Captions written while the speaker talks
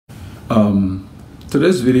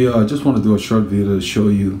Today's video, I just want to do a short video to show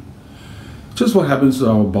you just what happens to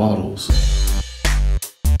our bottles.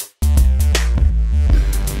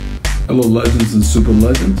 Hello legends and super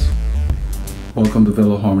legends. Welcome to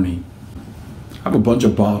Veloharmony. I have a bunch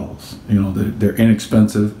of bottles. You know, they're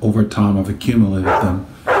inexpensive. Over time I've accumulated them.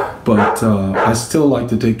 But I still like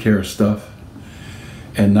to take care of stuff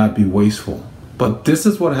and not be wasteful. But this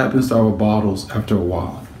is what happens to our bottles after a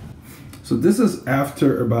while. So this is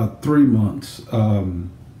after about 3 months.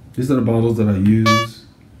 These are the bottles that I use.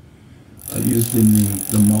 I used in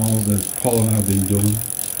the malls that Paul and I have been doing.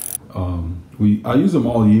 I use them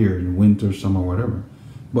all year, in winter, summer, whatever.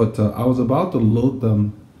 But I was about to load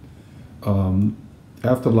them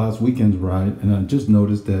after last weekend's ride, and I just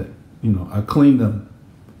noticed that, you know, I cleaned them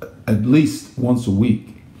at least once a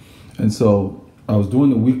week. And so I was doing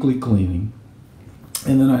the weekly cleaning,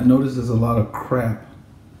 and then I noticed there's a lot of crap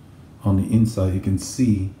on the inside. You can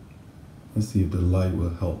see, let's see if the light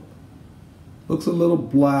will help. Looks a little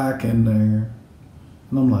black in there.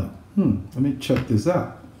 And I'm like, let me check this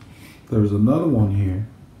out. There's another one here.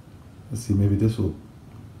 Let's see, maybe this will.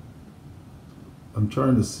 I'm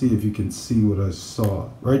trying to see if you can see what I saw.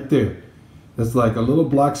 Right there. There's like a little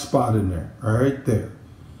black spot in there, right there.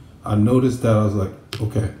 I noticed that. I was like,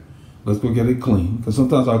 okay, let's go get it clean. Because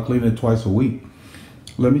sometimes I'll clean it twice a week.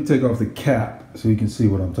 Let me take off the cap so you can see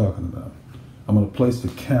what I'm talking about. I'm going to place the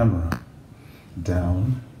camera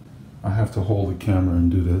down. I have to hold the camera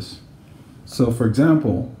and do this. So for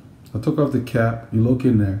example, I took off the cap. You look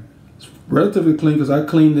in there. It's relatively clean because I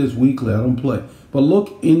clean this weekly. I don't play. But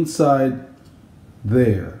look inside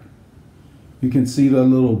there. You can see the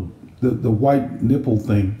little, the white nipple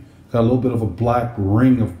thing. Got a little bit of a black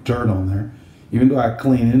ring of dirt on there. Even though I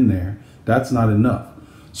clean in there, that's not enough.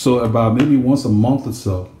 So about maybe once a month or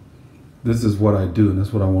so, this is what I do, and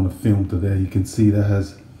that's what I want to film today. You can see that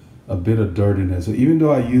has a bit of dirt in there. So even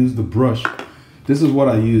though I use the brush, this is what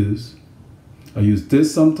I use. I use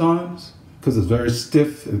this sometimes because it's very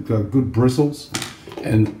stiff. It's got good bristles.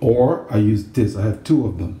 Or I use this. I have two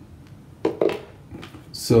of them.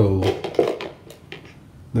 So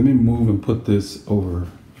let me move and put this over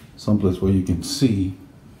someplace where you can see.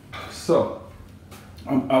 So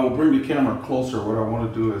I will bring the camera closer. What I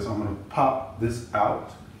want to do is I'm going to pop this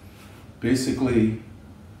out. Basically,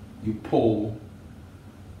 you pull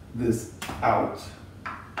this out.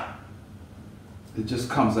 It just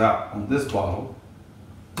comes out on this bottle.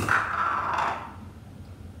 And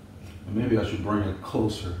maybe I should bring it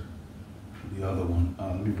closer to the other one.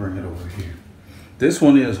 Let me bring it over here. This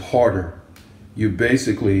one is harder. You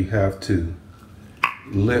basically have to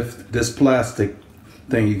lift this plastic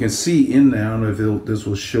thing. You can see in there. I don't know if this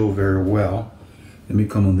will show very well. Let me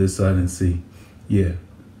come on this side and see. Yeah.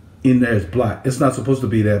 In there is black. It's not supposed to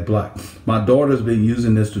be that black. My daughter's been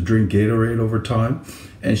using this to drink Gatorade over time,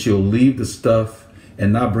 and she'll leave the stuff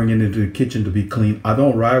and not bring it into the kitchen to be clean. I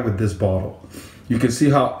don't ride with this bottle. You can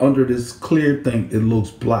see how under this clear thing it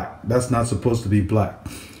looks black. That's not supposed to be black.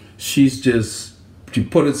 She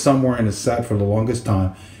put it somewhere and it sat for the longest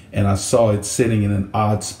time, and I saw it sitting in an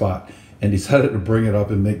odd spot and decided to bring it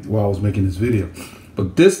up and make while I was making this video.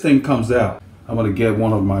 But this thing comes out. I'm gonna get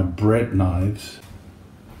one of my bread knives.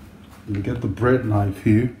 You get the bread knife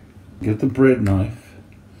here, get the bread knife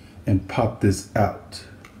and pop this out.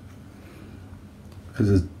 Because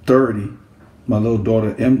it's dirty. My little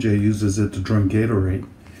daughter MJ uses it to drink Gatorade,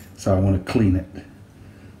 so I want to clean it.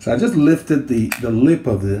 So I just lifted the lip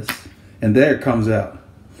of this, and there it comes out.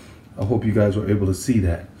 I hope you guys were able to see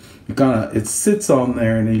that. You it sits on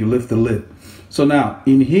there, and then you lift the lid. So now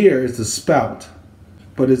in here is the spout,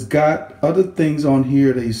 but it's got other things on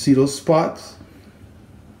here that you see those spots.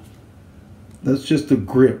 That's just the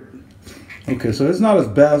grip. Okay, so it's not as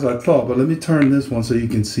bad as I thought, but let me turn this one so you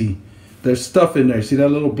can see. There's stuff in there. See that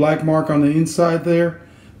little black mark on the inside there?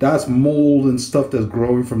 That's mold and stuff that's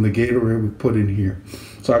growing from the Gatorade we put in here.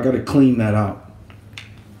 So I got to clean that out.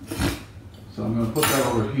 So I'm going to put that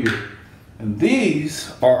over here. And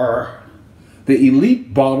these are the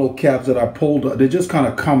Elite bottle caps that I pulled up. They just kind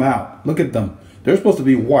of come out. Look at them. They're supposed to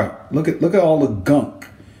be white. Look at all the gunk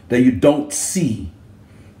that you don't see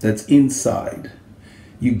that's inside.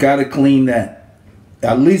 You got to clean that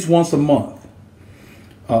at least once a month.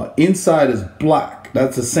 Inside is black.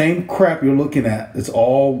 That's the same crap you're looking at. It's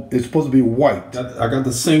supposed to be white. I got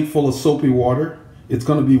the sink full of soapy water. It's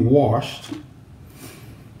going to be washed.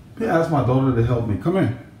 Let me ask my daughter to help me. Come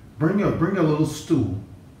here. Bring a little stool.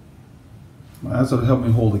 I asked her to help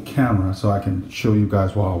me hold the camera so I can show you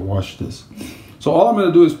guys while I wash this. So all I'm going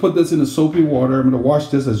to do is put this in the soapy water. I'm going to wash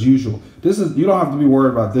this as usual. You don't have to be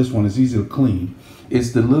worried about this one. It's easy to clean.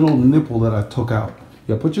 It's the little nipple that I took out.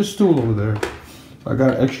 Yeah, put your stool over there. I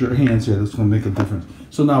got extra hands here. That's gonna make a difference.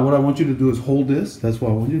 So now what I want you to do is hold this. That's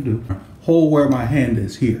what I want you to do. Hold where my hand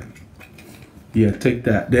is here. Yeah, take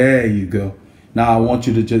that. There you go. Now I want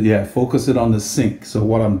you to just, yeah, focus it on the sink so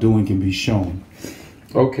what I'm doing can be shown.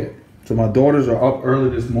 Okay, so my daughters are up early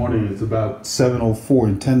this morning. It's about 7:04.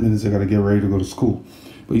 In 10 minutes, I gotta get ready to go to school.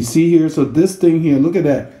 But you see here, so this thing here, look at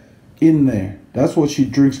that in there. That's what she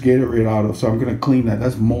drinks Gatorade out of. So I'm gonna clean that.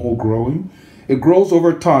 That's mold growing. It grows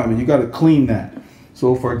over time and you gotta clean that.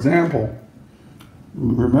 So for example,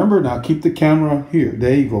 remember now, keep the camera here.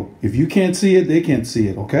 There you go. If you can't see it, they can't see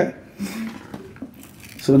it, okay?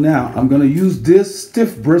 So now I'm gonna use this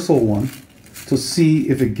stiff bristle one to see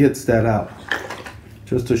if it gets that out.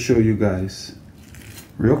 Just to show you guys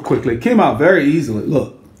real quickly. It came out very easily,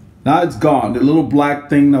 look. Now it's gone. The little black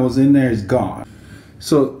thing that was in there is gone.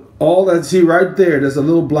 So all that, see right there, there's a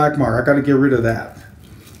little black mark. I gotta get rid of that.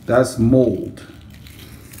 That's mold.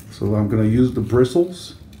 So I'm gonna use the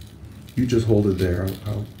bristles. You just hold it there.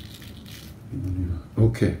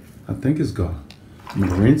 Okay, I think it's gone. I'm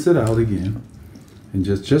gonna rinse it out again. And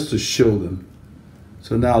just to show them.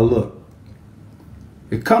 So now look,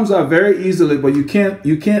 it comes out very easily, but you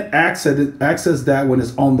can't access that when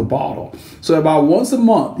it's on the bottle. So about once a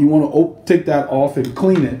month, you want to take that off and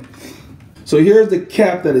clean it. So here's the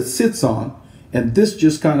cap that it sits on, and this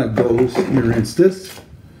just kind of goes. Let me rinse this.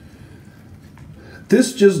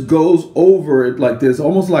 This just goes over it like this,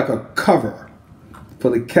 almost like a cover for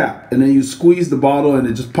the cap, and then you squeeze the bottle, and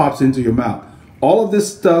it just pops into your mouth. All of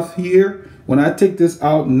this stuff here. When I take this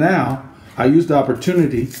out now, I use the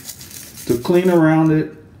opportunity to clean around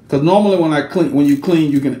it. Because normally when you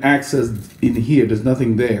clean, you can access in here. There's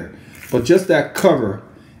nothing there. But just that cover,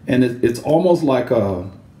 and it's almost like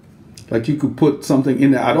you could put something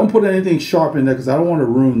in there. I don't put anything sharp in there because I don't want to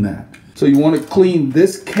ruin that. So you want to clean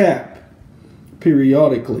this cap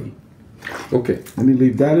periodically. Okay, let me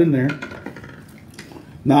leave that in there.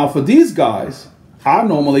 Now for these guys, I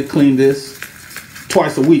normally clean this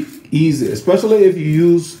twice a week. Easy, especially if you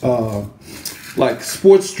use like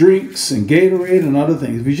sports drinks and Gatorade and other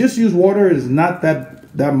things. If you just use water, it's not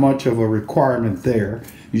that much of a requirement there.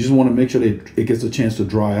 You just want to make sure that it gets a chance to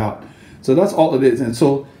dry out. So that's all it is. And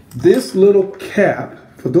so this little cap,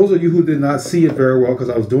 for those of you who did not see it very well because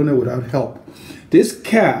I was doing it without help, this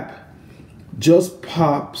cap just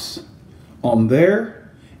pops on there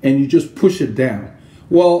and you just push it down.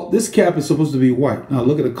 Well, this cap is supposed to be white. Now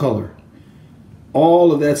look at the color.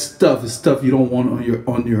 All of that stuff is stuff you don't want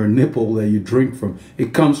on your nipple that you drink from.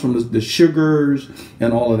 It comes from the sugars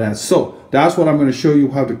and all of that. So that's what I'm going to show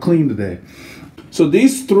you how to clean today. So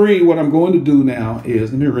these three, what I'm going to do now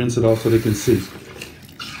is, let me rinse it off so they can see.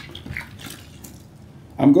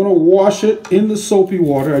 I'm going to wash it in the soapy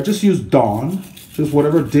water. I just use Dawn, just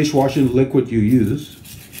whatever dishwashing liquid you use.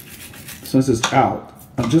 Since it's out,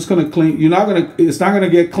 I'm just going to clean. It's not going to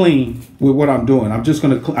get clean with what I'm doing. I'm just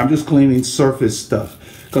cleaning surface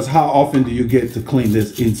stuff. Because how often do you get to clean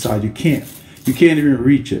this inside? You can't even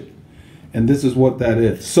reach it. And this is what that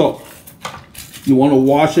is. So you want to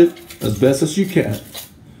wash it as best as you can.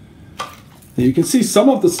 And you can see some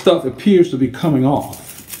of the stuff appears to be coming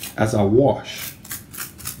off as I wash.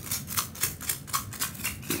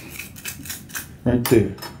 Right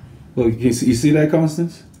there. Look, you see that,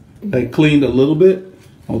 Constance? I cleaned a little bit.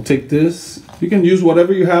 I'll take this. You can use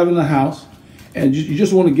whatever you have in the house, and you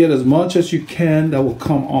just want to get as much as you can that will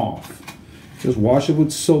come off. Just wash it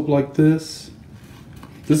with soap like this.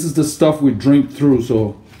 This is the stuff we drink through,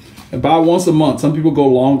 so about once a month. Some people go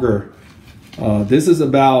longer. This is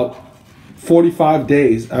about 45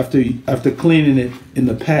 days after cleaning it in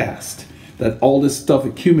the past that all this stuff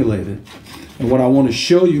accumulated. And what I want to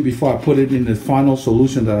show you before I put it in the final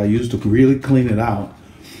solution that I use to really clean it out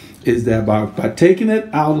is that by taking it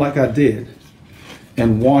out like I did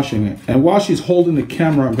and washing it, and while she's holding the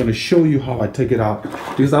camera, I'm going to show you how I take it out,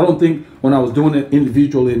 because I don't think when I was doing it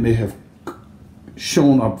individually it may have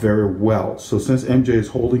shown up very well. So since MJ is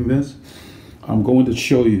holding this, I'm going to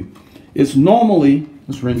show you. It's normally,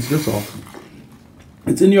 let's rinse this off.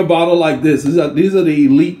 It's in your bottle like this. These are the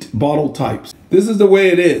elite bottle types. This is the way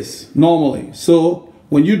it is normally. So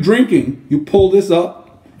when you're drinking, you pull this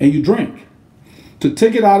up and you drink. To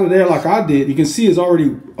take it out of there like I did, you can see it's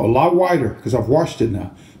already a lot wider because I've washed it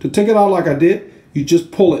now. To take it out like I did, you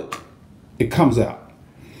just pull it. It comes out.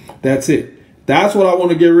 That's it. That's what I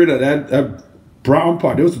want to get rid of, that brown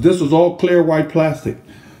part. This was all clear white plastic.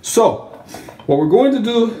 So what we're going to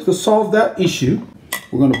do to solve that issue,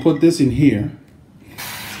 we're going to put this in here.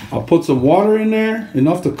 I'll put some water in there,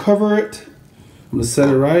 enough to cover it. I'm going to set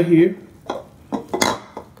it right here.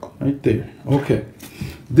 Right there. Okay.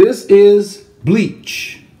 This is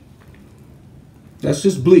bleach. That's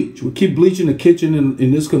just bleach. We keep bleach in the kitchen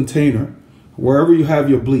in this container, wherever you have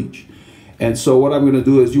your bleach. And so what I'm going to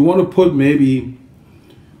do is you want to put maybe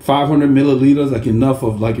 500 milliliters, like enough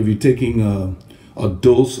of, like if you're taking a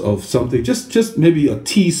dose of something, just maybe a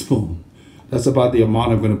teaspoon. That's about the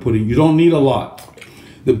amount I'm going to put in. You don't need a lot.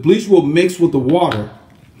 The bleach will mix with the water.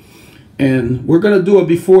 And we're going to do a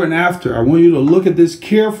before and after. I want you to look at this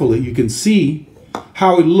carefully. You can see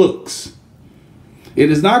how it looks.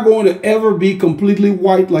 It is not going to ever be completely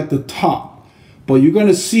white like the top, but you're going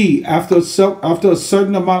to see after a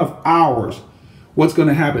certain amount of hours what's going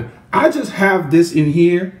to happen. I just have this in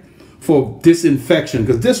here for disinfection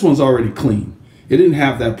because this one's already clean. It didn't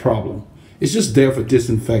have that problem. It's just there for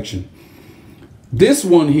disinfection. This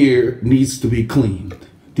one here needs to be cleaned.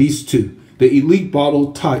 These two, the Elite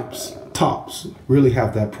bottle tops really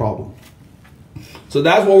have that problem. So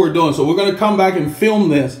that's what we're doing. So we're going to come back and film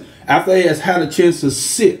this after it has had a chance to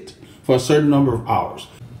sit for a certain number of hours.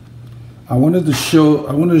 I wanted to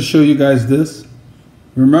show you guys this.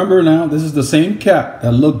 Remember now, this is the same cap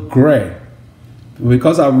that looked gray.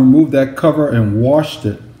 Because I removed that cover and washed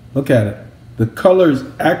it, look at it. The color is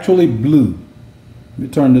actually blue. Let me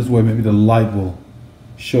turn this way, maybe the light will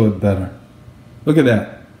show it better. Look at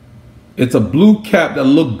that. It's a blue cap that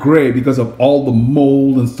looked gray because of all the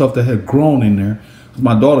mold and stuff that had grown in there.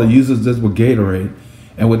 My daughter uses this with Gatorade.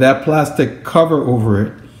 And with that plastic cover over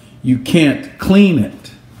it, you can't clean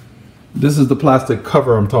it. This is the plastic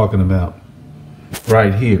cover I'm talking about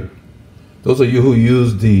right here. Those of you who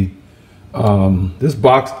use the this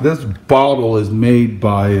bottle is made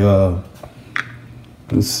by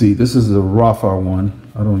let's see, this is the Rafa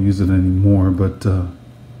one. I don't use it anymore, but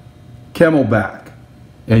Camelback.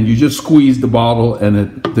 And you just squeeze the bottle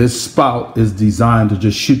and this spout is designed to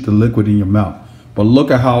just shoot the liquid in your mouth. But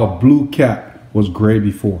look at how a blue cap was gray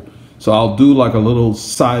before. So I'll do like a little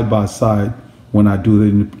side by side when I do it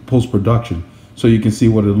in post-production so you can see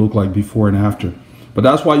what it looked like before and after. But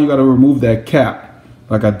that's why you got to remove that cap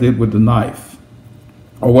like I did with the knife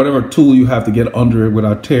or whatever tool you have to get under it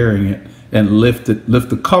without tearing it, and lift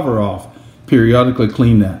the cover off. Periodically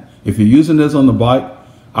clean that. If you're using this on the bike,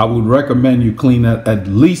 I would recommend you clean that at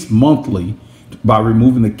least monthly by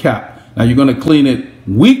removing the cap. Now you're going to clean it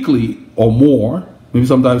weekly or more, maybe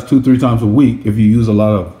sometimes 2-3 times a week if you use a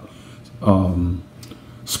lot of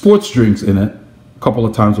sports drinks in it, a couple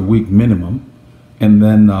of times a week minimum. And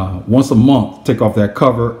then once a month, take off that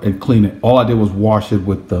cover and clean it. All I did was wash it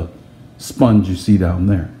with the sponge you see down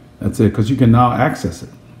there. That's it, because you can now access it,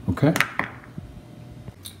 okay?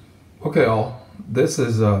 Okay, all. This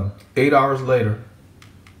is 8 hours later.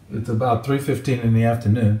 It's about 3:15 in the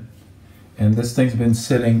afternoon. And this thing's been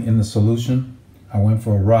sitting in the solution. I went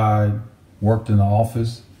for a ride, worked in the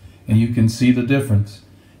office, and you can see the difference.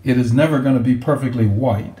 It is never going to be perfectly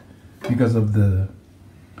white because of the,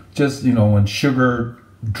 just, you know, when sugar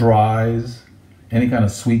dries, any kind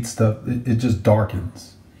of sweet stuff, it just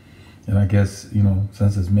darkens. And I guess, you know,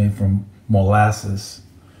 since it's made from molasses.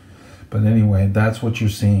 But anyway, that's what you're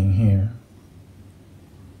seeing here.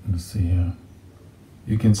 Let's see here.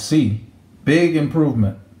 You can see big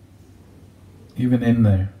improvement even in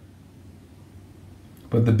there.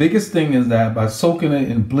 But the biggest thing is that by soaking it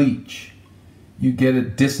in bleach, you get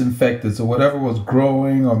it disinfected. So whatever was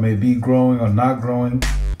growing or may be growing or not growing,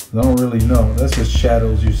 I don't really know. That's just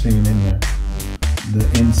shadows you're seeing in there.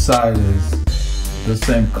 The inside is the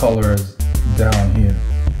same color as down here.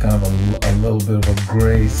 Kind of a little bit of a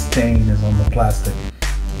gray stain is on the plastic.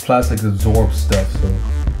 Plastic absorbs stuff, so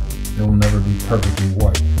it will never be perfectly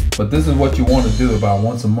white. But this is what you want to do about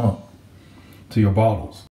once a month to your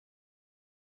bottles.